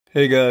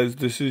Hey guys,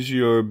 this is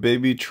your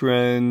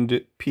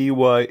babytrend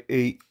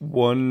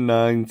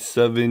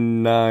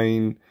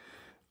py81979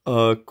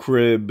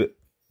 crib.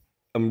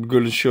 I'm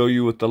going to show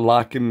you what the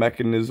locking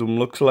mechanism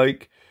looks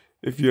like.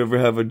 If you ever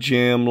have a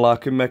jam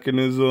locking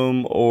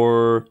mechanism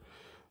or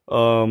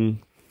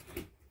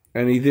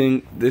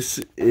anything, this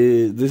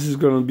is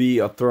going to be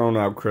a thrown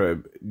out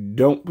crib.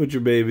 Don't put your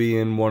baby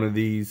in one of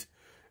these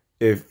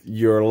if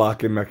your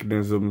locking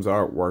mechanisms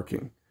aren't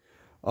working.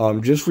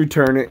 Just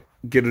return it,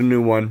 get a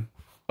new one.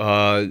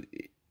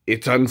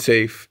 It's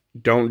unsafe.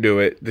 Don't do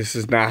it. This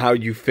is not how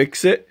you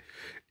fix it.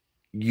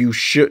 You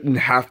shouldn't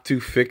have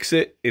to fix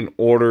it in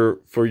order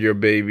for your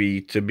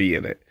baby to be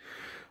in it.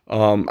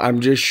 I'm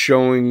just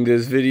showing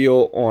this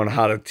video on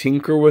how to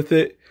tinker with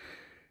it.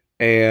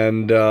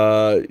 And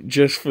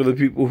just for the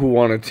people who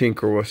want to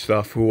tinker with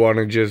stuff, who want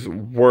to just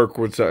work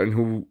with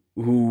something,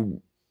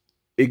 who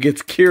it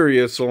gets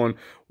curious on,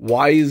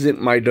 why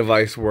isn't my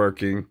device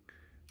working?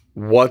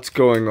 What's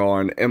going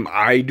on? Am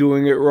I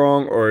doing it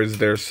wrong, or is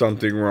there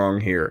something wrong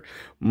here?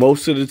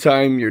 Most of the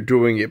time, you're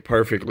doing it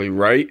perfectly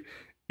right.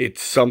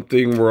 It's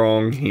something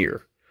wrong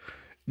here.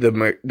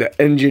 The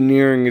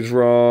engineering is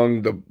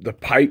wrong. The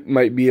pipe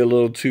might be a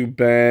little too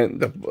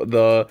bent.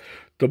 The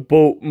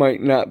bolt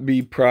might not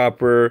be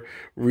proper.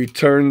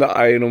 Return the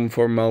item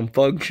for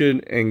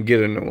malfunction and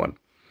get a new one.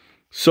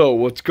 So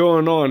what's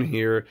going on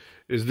here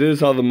is this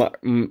is how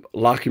the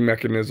locking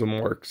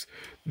mechanism works.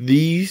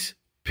 These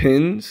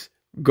pins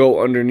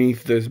go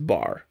underneath this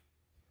bar.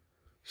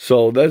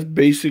 So that's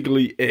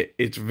basically it.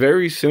 It's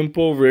very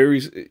simple,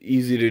 very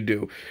easy to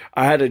do.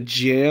 I had to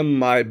jam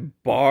my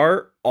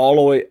bar all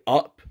the way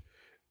up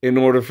in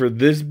order for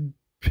this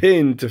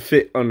pin to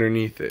fit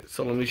underneath it.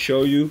 So let me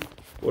show you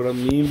what I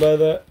mean by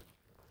that.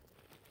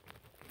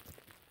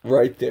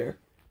 Right there.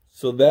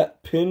 So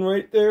that pin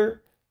right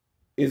there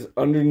is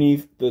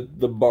underneath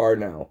the bar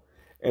now.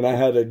 And I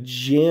had to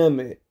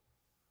jam it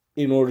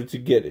in order to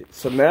get it.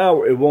 So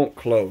now it won't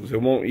close. It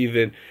won't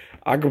even,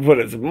 I can put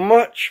as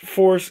much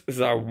force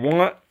as I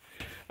want.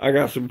 I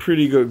got some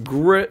pretty good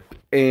grip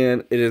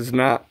and it is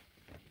not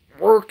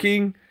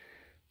working.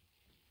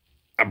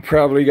 I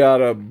probably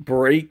gotta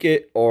break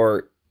it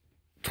or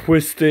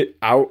twist it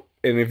out.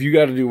 And if you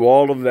gotta do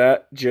all of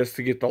that just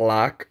to get the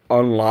lock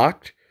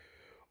unlocked,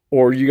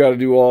 or you gotta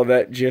do all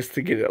that just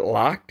to get it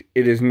locked,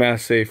 it is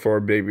not safe for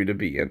a baby to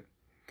be in.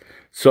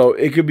 So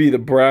it could be the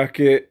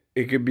bracket,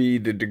 it could be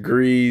the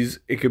degrees,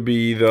 it could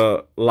be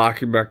the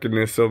locking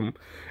mechanism,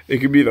 it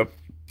could be the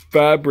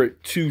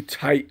fabric too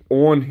tight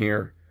on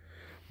here.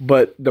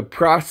 But the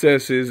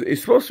process is, it's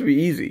supposed to be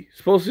easy. It's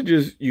supposed to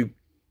just, you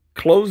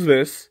close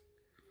this,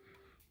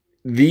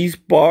 these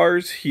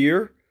bars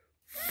here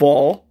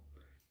fall,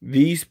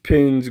 these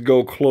pins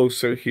go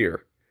closer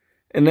here.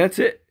 And that's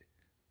it.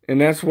 And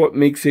that's what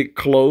makes it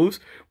close.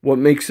 What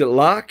makes it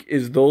lock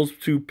is those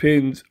two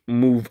pins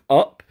move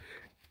up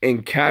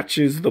and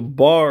catches the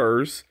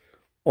bars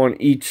on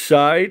each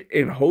side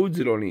and holds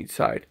it on each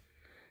side.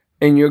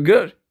 And you're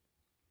good.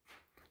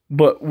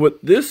 But with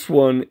this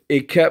one,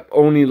 it kept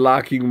only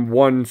locking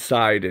one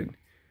side in.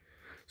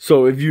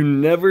 So if you've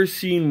never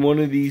seen one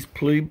of these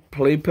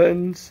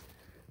playpens,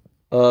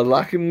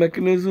 locking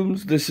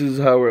mechanisms, this is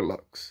how it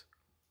looks.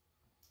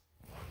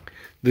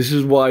 This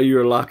is why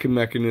your locking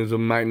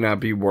mechanism might not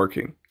be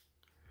working.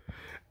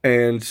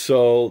 And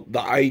so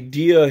the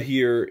idea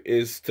here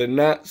is to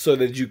not so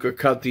that you could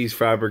cut these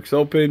fabrics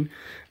open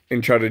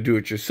and try to do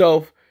it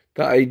yourself.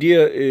 The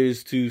idea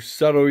is to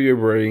settle your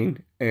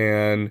brain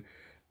and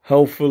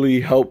hopefully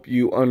help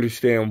you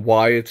understand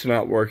why it's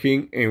not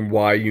working and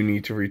why you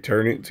need to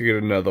return it to get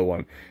another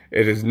one.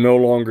 It is no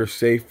longer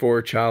safe for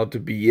a child to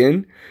be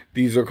in.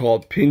 These are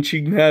called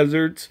pinching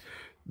hazards.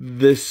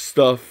 This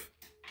stuff,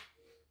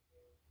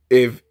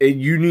 if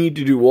you need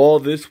to do all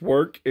this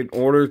work in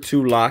order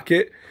to lock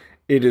it,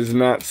 it is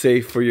not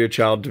safe for your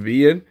child to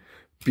be in.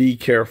 Be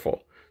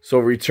careful. So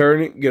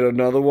return it, get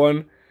another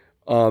one.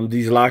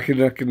 These locking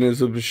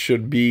mechanisms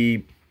should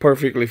be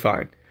perfectly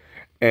fine.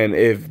 And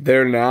if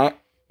they're not,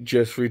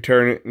 just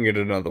return it and get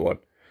another one.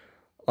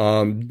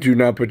 Do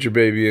not put your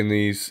baby in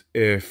these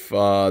if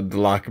the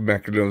locking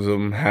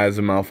mechanism has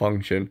a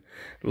malfunction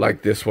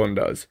like this one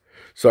does.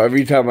 So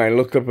every time I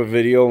looked up a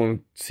video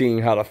and seeing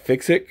how to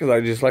fix it, because I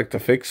just like to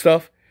fix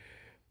stuff,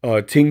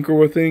 tinker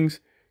with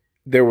things,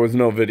 there was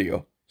no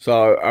video.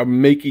 So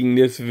I'm making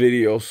this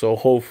video so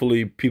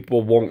hopefully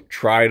people won't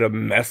try to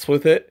mess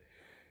with it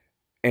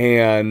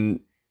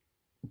and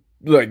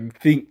like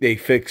think they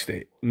fixed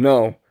it.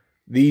 No,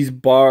 these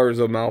bars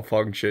are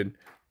malfunction.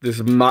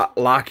 This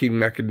locking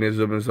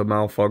mechanism is a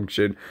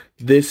malfunction.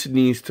 This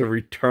needs to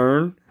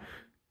return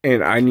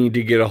and I need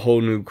to get a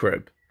whole new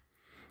crib.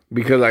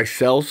 Because I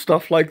sell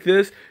stuff like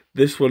this,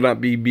 this will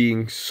not be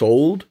being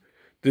sold.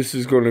 This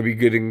is going to be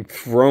getting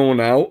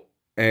thrown out.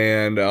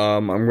 And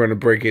I'm going to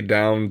break it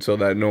down so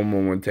that no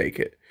one will take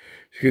it.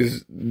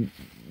 Because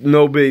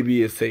no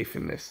baby is safe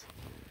in this.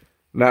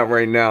 Not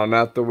right now.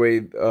 Not the way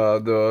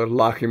the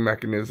locking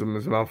mechanism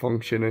is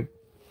malfunctioning.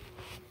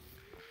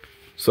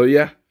 So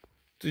yeah,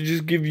 to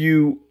just give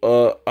you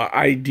an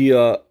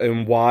idea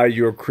and why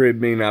your crib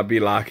may not be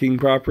locking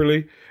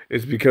properly.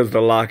 It's because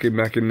the locking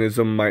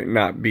mechanism might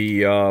not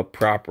be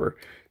proper.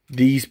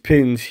 These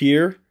pins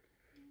here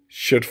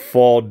should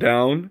fall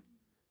down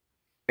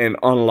and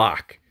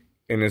unlock,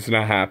 and it's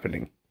not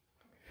happening.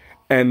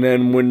 And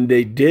then when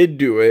they did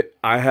do it,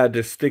 I had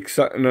to stick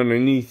something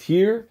underneath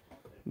here,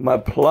 my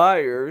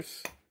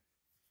pliers,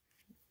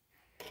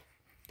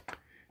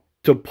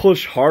 to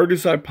push hard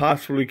as I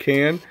possibly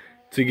can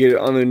to get it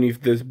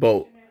underneath this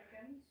bolt.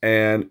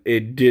 And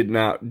it did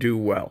not do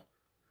well.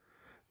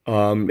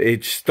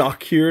 It's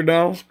stuck here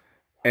now,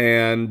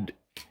 and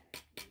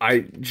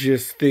I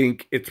just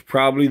think it's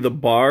probably the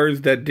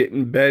bars that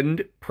didn't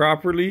bend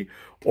properly,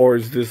 or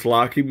is this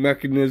locking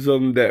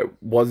mechanism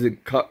that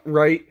wasn't cut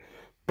right.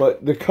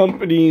 But the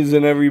companies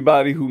and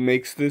everybody who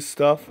makes this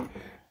stuff,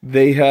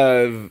 they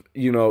have,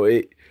 you know,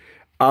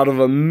 out of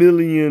 1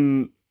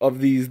 million of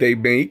these they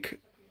make,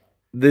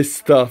 this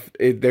stuff,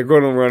 they're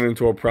going to run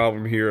into a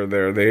problem here or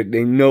there.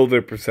 They know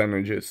their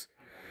percentages.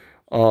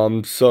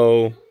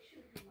 So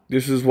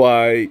this is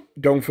why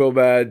don't feel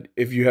bad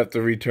if you have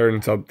to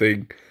return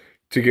something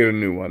to get a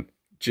new one.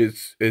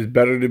 Just, it's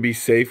better to be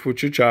safe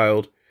with your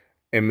child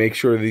and make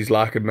sure these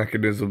locking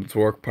mechanisms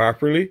work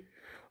properly.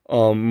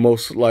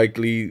 Most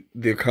likely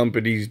the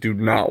companies do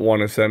not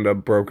want to send a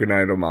broken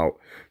item out.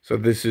 So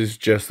this is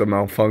just a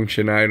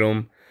malfunction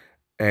item,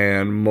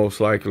 and most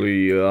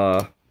likely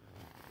the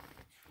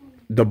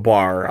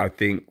bar, I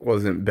think,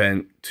 wasn't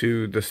bent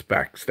to the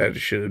specs that it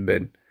should have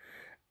been.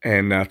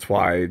 And that's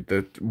why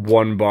the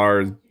one bar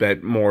is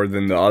bent more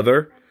than the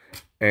other.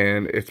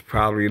 And it's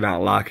probably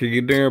not locking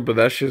in there, but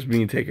that's just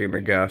me taking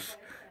a guess.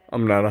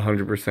 I'm not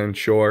 100%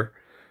 sure.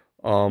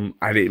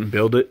 I didn't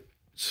build it,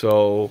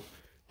 so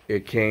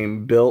it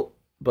came built.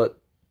 But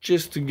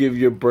just to give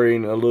your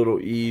brain a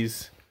little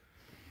ease,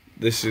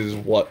 this is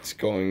what's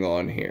going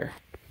on here.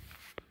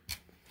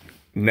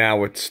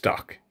 Now it's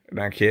stuck, and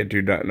I can't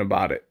do nothing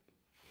about it.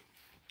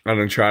 I'm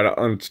going to try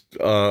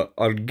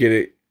to get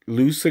it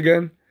loose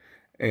again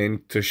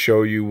and to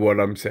show you what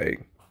I'm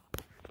saying.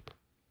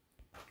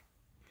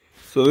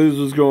 So this is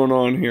what's going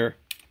on here.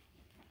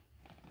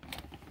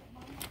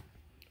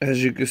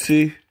 As you can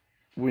see,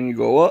 when you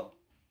go up,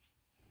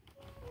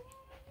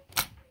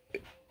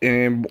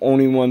 and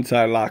only one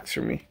side locks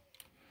for me.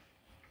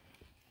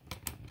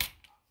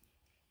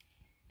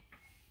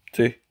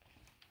 See?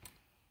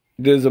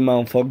 There's a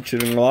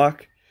malfunctioning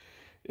lock.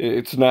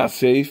 It's not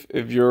safe.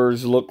 If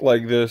yours look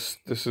like this,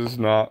 this is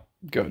not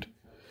good.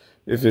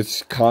 If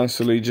it's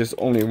constantly just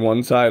only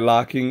one side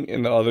locking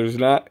and the other's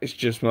not, it's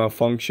just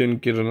malfunction.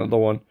 Get another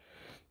one.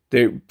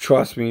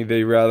 Trust me,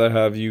 they'd rather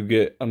have you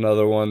get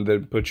another one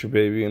than put your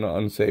baby in an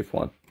unsafe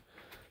one.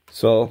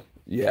 So,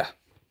 yeah.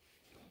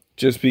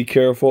 Just be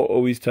careful.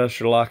 Always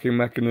test your locking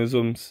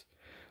mechanisms.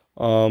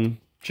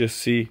 Just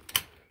see,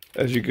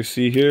 as you can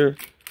see here,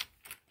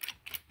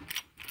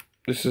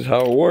 this is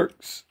how it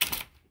works.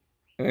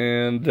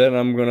 And then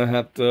I'm going to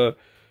have to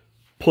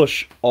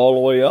push all the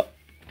way up.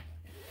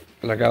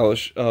 Like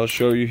I'll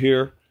show you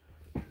here.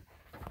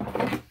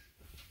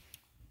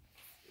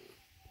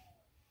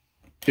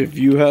 If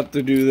you have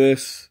to do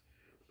this,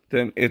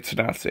 then it's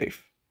not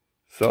safe.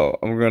 So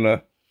I'm going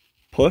to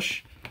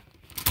push.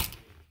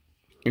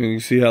 And you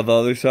see how the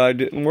other side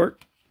didn't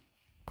work?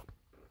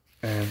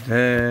 And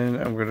then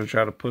I'm going to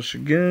try to push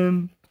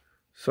again.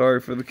 Sorry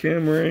for the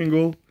camera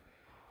angle.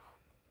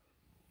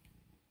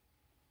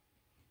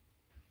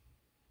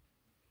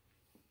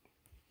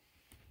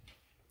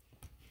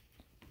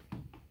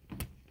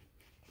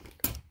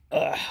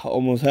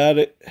 Almost had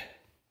it.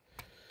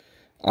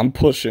 I'm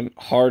pushing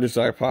hard as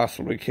I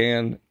possibly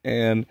can,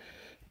 and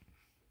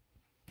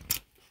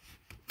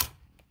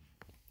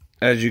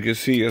as you can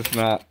see, it's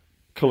not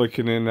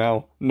clicking in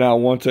now. Now,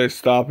 once I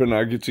stop and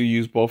I get to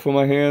use both of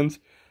my hands,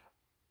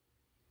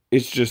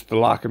 it's just the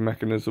locking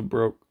mechanism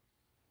broke.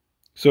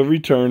 So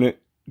return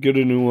it, get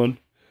a new one.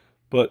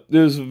 But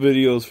there's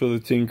videos for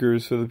the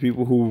tinkers, for the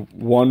people who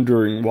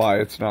wondering why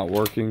it's not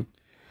working.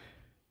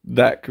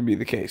 That could be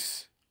the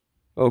case.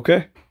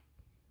 Okay?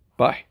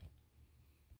 Bye.